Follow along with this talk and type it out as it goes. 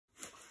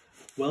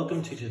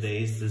Welcome to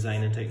today's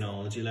design and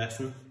technology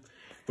lesson.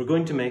 We're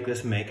going to make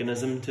this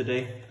mechanism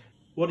today.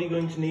 What are you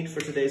going to need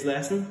for today's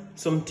lesson?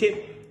 Some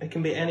tape. It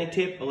can be any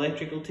tape,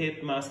 electrical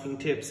tape, masking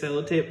tape,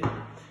 sellotape.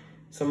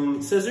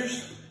 Some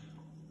scissors,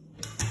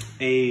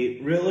 a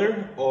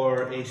ruler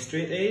or a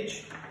straight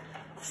edge,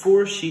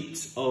 4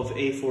 sheets of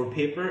A4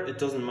 paper. It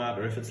doesn't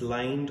matter if it's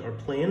lined or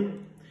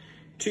plain.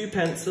 2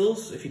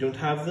 pencils. If you don't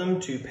have them,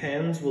 2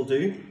 pens will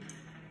do.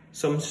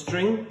 Some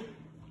string,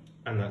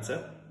 and that's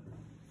it.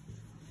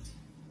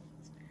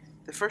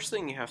 The first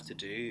thing you have to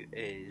do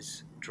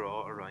is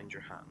draw around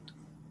your hand.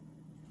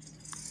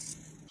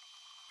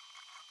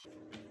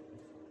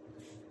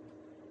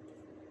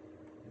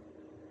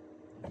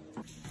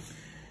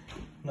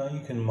 Now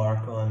you can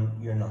mark on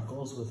your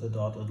knuckles with a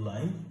dotted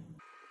line.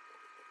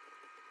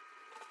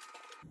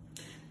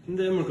 And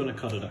then we're going to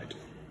cut it out.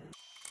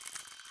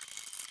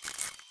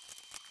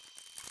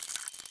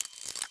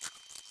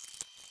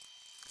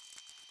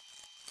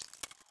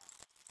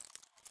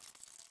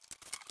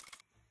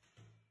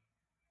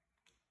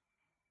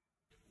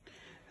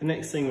 The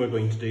next thing we're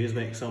going to do is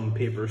make some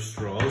paper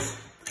straws.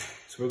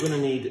 So we're going to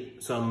need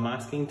some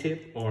masking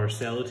tape or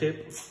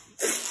sellotape.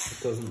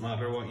 It doesn't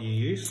matter what you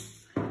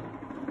use.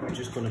 We're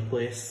just going to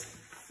place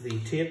the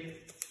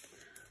tape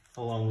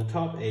along the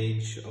top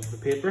edge of the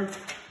paper.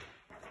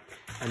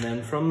 And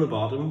then from the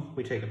bottom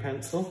we take a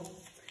pencil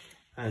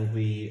and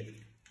we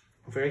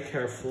very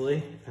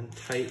carefully and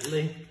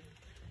tightly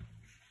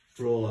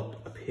roll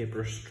up a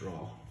paper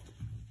straw.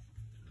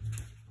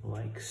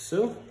 Like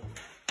so.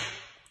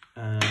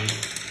 And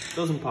if it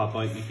doesn't pop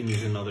out, you can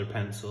use another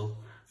pencil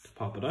to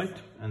pop it out,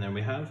 and then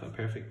we have a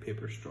perfect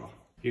paper straw.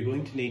 You're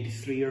going to need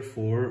 3 or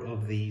 4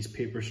 of these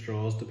paper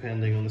straws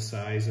depending on the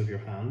size of your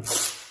hand.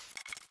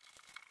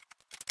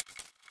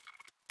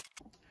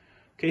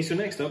 Okay, so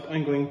next up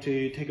I'm going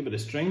to take a bit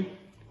of string,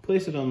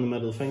 place it on the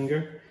middle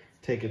finger,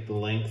 take it the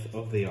length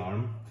of the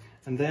arm,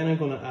 and then I'm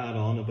going to add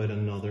on about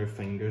another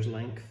finger's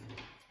length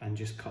and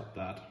just cut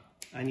that.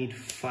 I need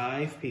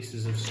 5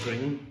 pieces of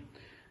string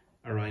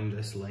around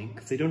this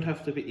length. They don't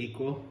have to be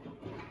equal,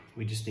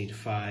 we just need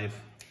 5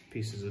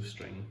 pieces of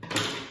string.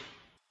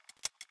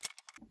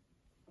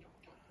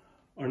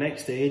 Our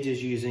next stage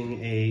is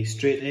using a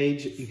straight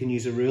edge. You can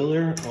use a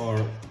ruler or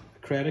a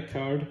credit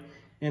card,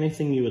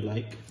 anything you would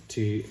like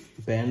to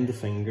bend the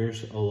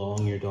fingers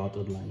along your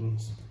dotted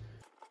lines.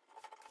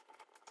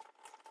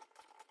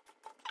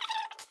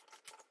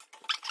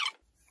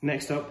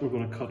 Next up, we're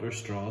going to cut our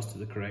straws to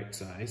the correct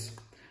size.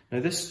 Now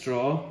this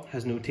straw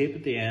has no tape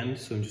at the end,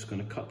 so I'm just going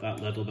to cut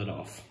that little bit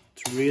off.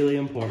 It's really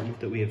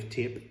important that we have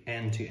tape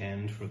end to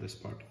end for this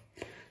part.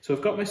 So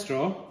I've got my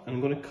straw and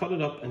I'm going to cut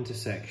it up into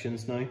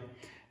sections now.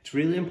 It's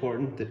really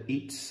important that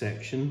each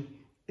section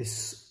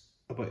is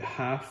about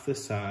half the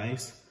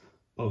size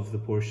of the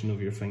portion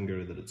of your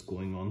finger that it's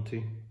going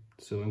onto.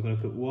 So I'm going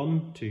to put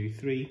 1, 2,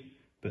 3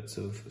 bits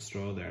of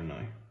straw there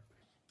now.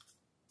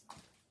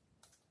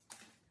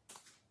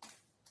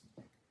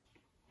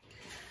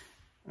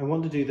 I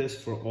want to do this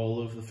for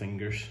all of the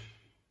fingers.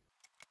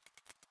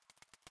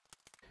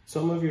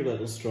 Some of your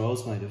little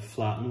straws might have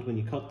flattened when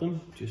you cut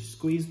them. Just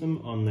squeeze them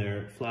on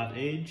their flat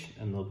edge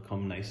and they'll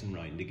become nice and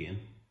round again.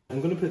 I'm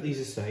going to put these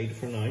aside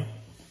for now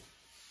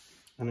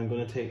and I'm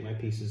going to take my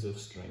pieces of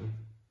string.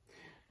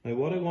 Now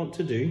what I want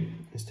to do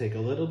is take a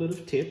little bit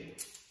of tape,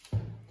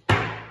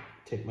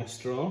 take my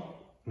straw,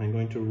 and I'm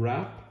going to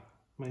wrap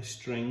my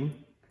string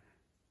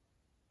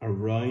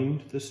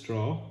around the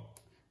straw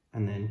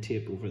and then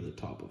tape over the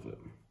top of it.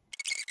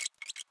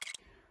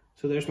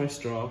 So there's my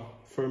straw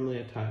firmly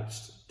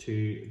attached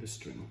to the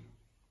string.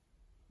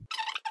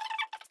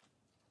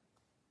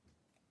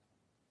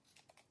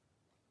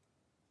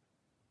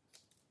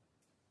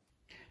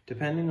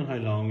 Depending on how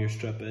long your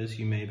strip is,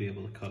 you may be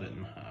able to cut it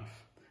in half.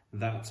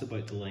 That's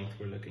about the length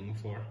we're looking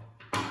for.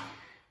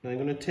 Now I'm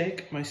going to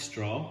take my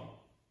straw,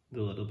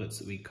 the little bits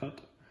that we cut,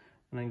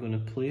 and I'm going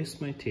to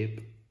place my tape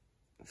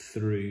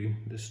through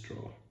the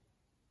straw.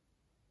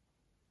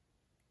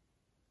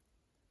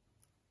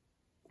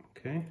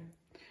 Okay.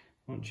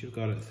 Once you've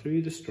got it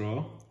through the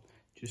straw,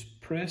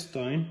 just press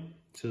down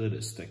so that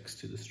it sticks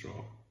to the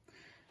straw.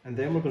 And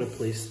then we're going to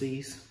place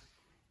these.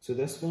 So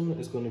this one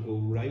is going to go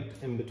right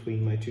in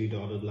between my 2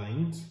 dotted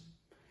lines.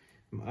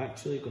 I'm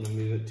actually going to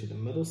move it to the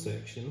middle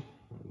section.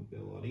 That would be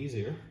a lot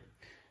easier.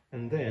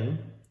 And then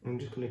I'm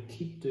just going to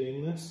keep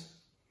doing this,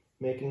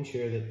 making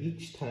sure that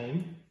each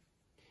time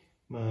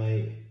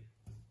my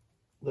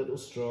little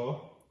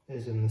straw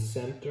is in the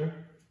center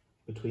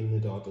between the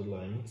dotted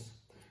lines.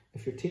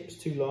 If your tape's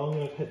too long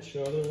and it hits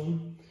your other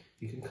one,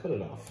 you can cut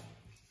it off.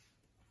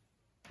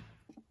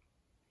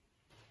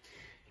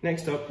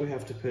 Next up, we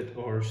have to put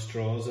our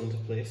straws into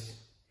place.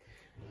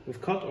 We've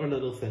cut our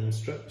little thin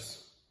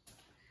strips.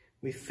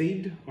 We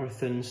feed our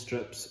thin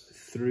strips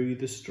through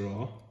the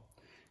straw.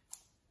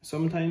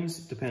 Sometimes,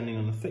 depending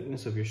on the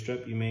thickness of your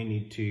strip, you may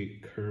need to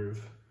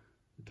curve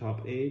the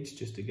top edge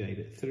just to guide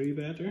it through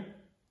better.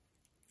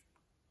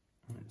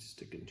 Let's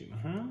stick it into my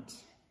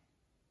hands.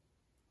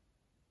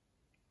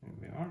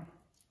 There we are.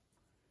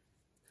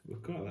 So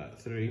we've got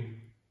that through.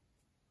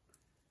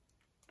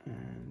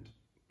 and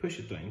push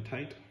it down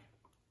tight.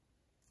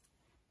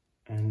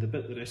 And the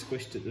bit that I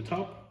squished at the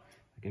top,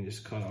 I can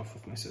just cut off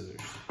with my scissors.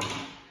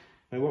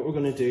 Now what we're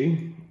going to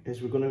do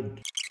is we're going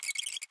to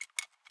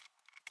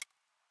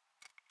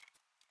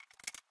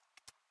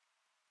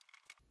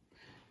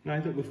now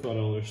that we've got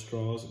all our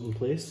straws in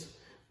place,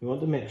 we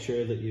want to make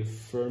sure that you've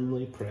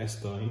firmly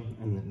pressed down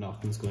and that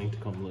nothing's going to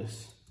come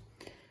loose.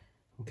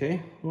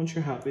 Okay, once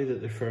you're happy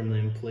that they're firmly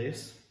in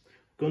place,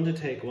 we're going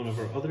to take one of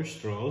our other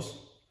straws,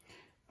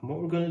 and what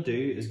we're going to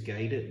do is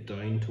guide it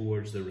down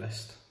towards the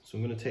wrist. So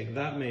I'm going to take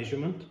that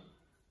measurement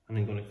and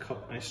I'm going to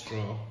cut my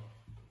straw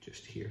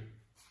just here.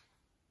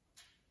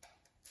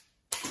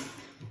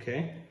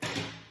 Okay,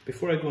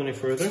 before I go any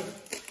further,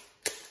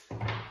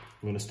 I'm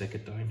going to stick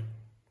it down.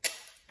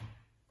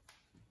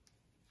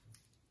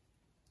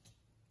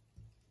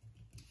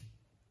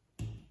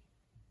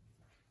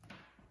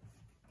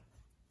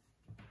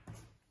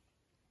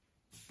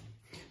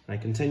 I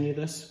continue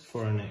this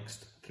for our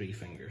next 3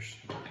 fingers.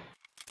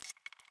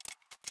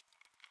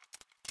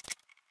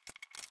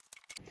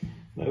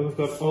 Now we've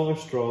got all our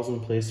straws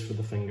in place for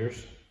the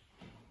fingers.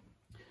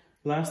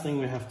 Last thing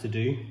we have to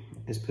do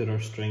is put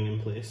our string in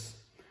place.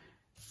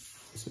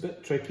 It's a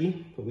bit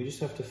tricky, but we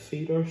just have to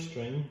feed our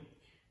string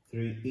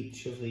through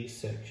each of these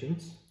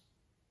sections.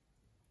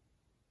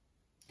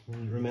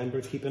 And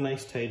remember, keep a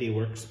nice tidy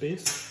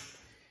workspace.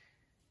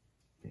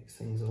 Makes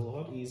things a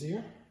lot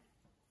easier.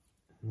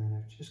 And then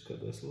I've just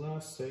got this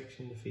last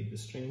section to feed the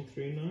string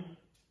through now.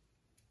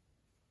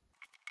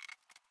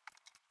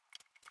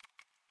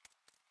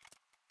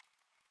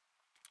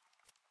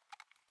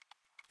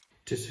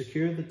 To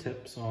secure the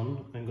tips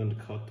on, I'm going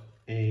to cut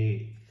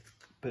a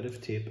bit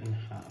of tape in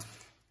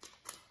half.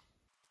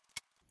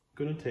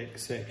 I'm going to take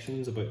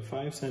sections about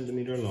 5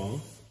 cm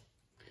long,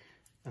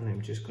 and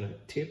I'm just going to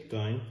tape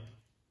down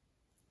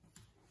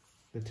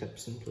the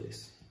tips in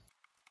place.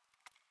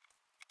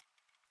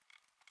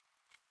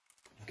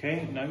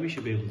 Okay, now we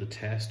should be able to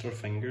test our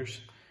fingers.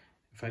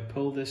 If I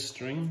pull this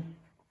string,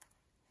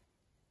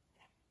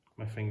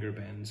 my finger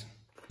bends.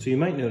 So you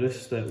might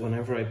notice that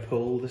whenever I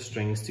pull the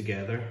strings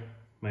together,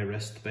 my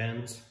wrist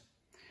bends.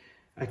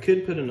 I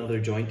could put another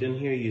joint in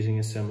here using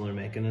a similar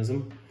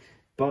mechanism,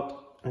 but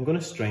I'm going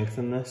to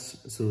strengthen this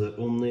so that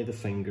only the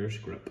fingers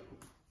grip.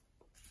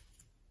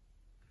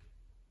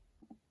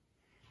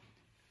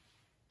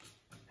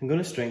 I'm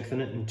going to strengthen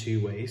it in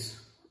 2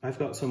 ways. I've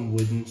got some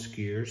wooden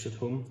skewers at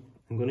home.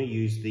 I'm going to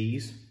use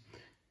these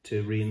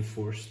to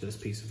reinforce this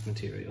piece of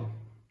material.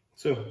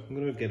 So I'm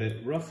going to get a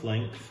rough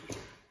length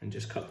and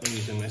just cut them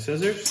using my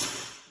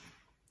scissors,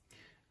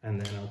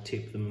 and then I'll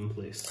tape them in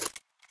place.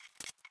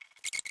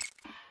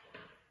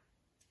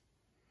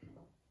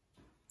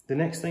 The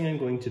next thing I'm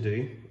going to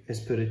do is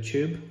put a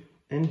tube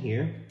in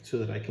here so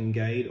that I can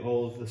guide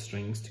all of the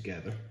strings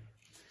together.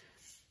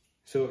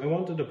 So I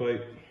want it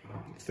about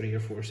 3 or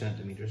 4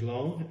 centimeters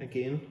long.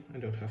 Again, I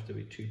don't have to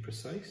be too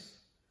precise.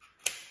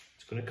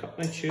 Going to cut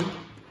my tube,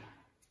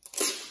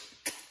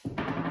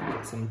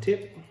 get some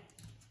tape,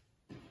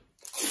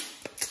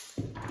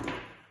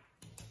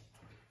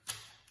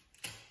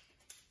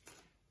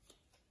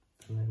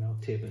 and then I'll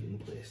tape it in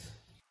place.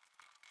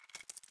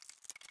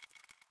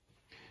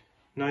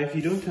 Now if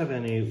you don't have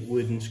any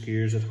wooden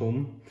skewers at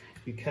home,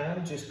 you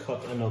can just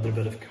cut another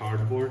bit of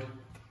cardboard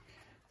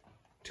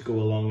to go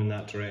along in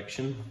that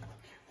direction.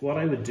 What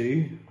I would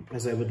do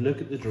is I would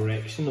look at the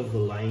direction of the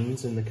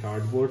lines in the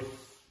cardboard.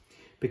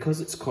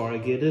 Because it's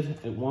corrugated,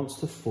 it wants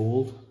to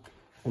fold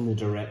in the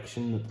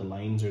direction that the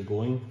lines are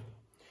going.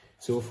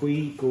 So if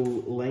we go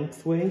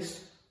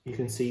lengthways, you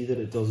can see that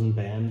it doesn't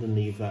bend and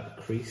leave that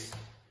crease.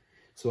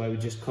 So I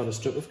would just cut a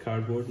strip of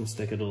cardboard and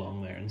stick it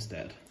along there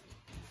instead.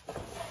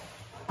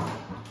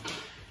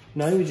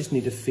 Now we just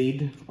need to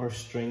feed our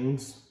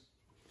strings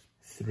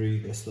through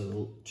this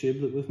little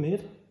tube that we've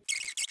made.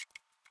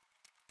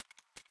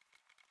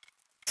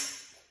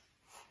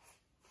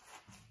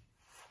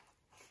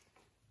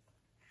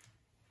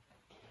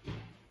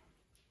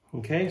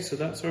 Okay, so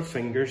that's our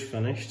fingers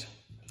finished.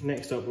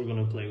 Next up, we're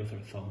going to play with our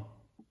thumb.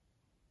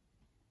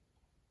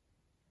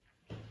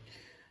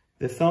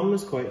 The thumb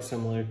is quite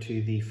similar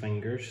to the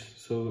fingers,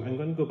 so I'm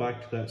going to go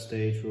back to that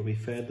stage where we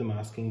fed the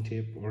masking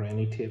tape or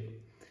any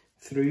tape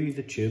through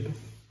the tube,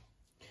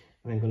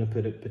 and I'm going to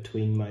put it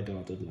between my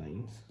dotted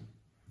lines.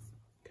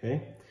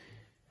 Okay,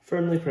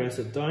 firmly press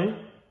it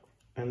down,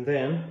 and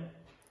then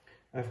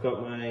I've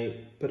got my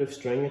bit of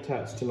string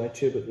attached to my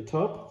tube at the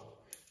top.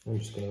 I'm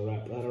just going to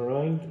wrap that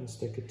around and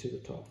stick it to the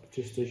top,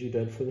 just as you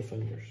did for the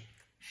fingers.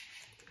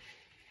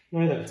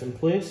 Now that's in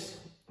place,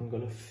 I'm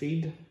going to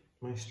feed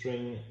my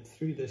string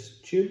through this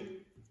tube.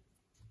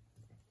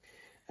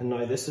 And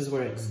now this is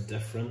where it's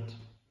different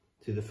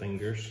to the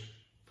fingers.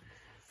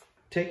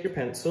 Take your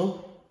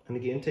pencil, and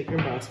again take your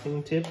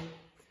masking tape.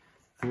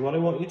 And what I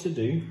want you to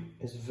do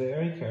is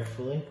very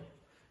carefully,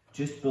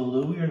 just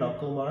below your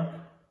knuckle mark,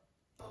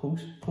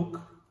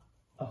 poke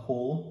a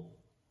hole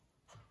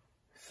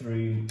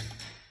through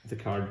the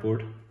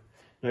cardboard.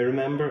 Now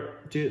remember,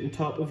 do it on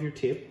top of your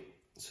tape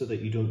so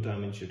that you don't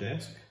damage your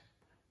desk,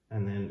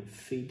 and then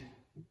feed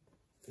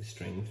the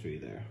string through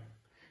there.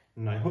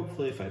 Now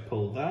hopefully if I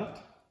pull that,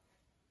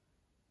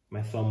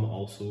 my thumb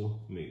also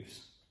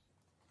moves.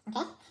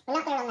 Okay, we're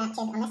not going to run that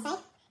tube on this side,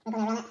 we're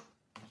going to run it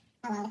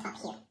along the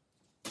top here.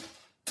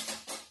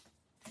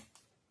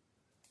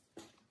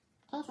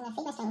 Okay, so I'm going to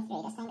feed my string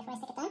through this time before I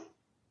stick it down.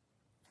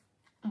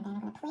 And then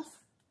we're going to place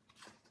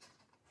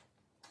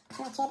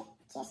my tube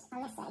just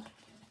on this side.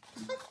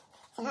 Okay,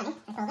 so now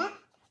I pull that,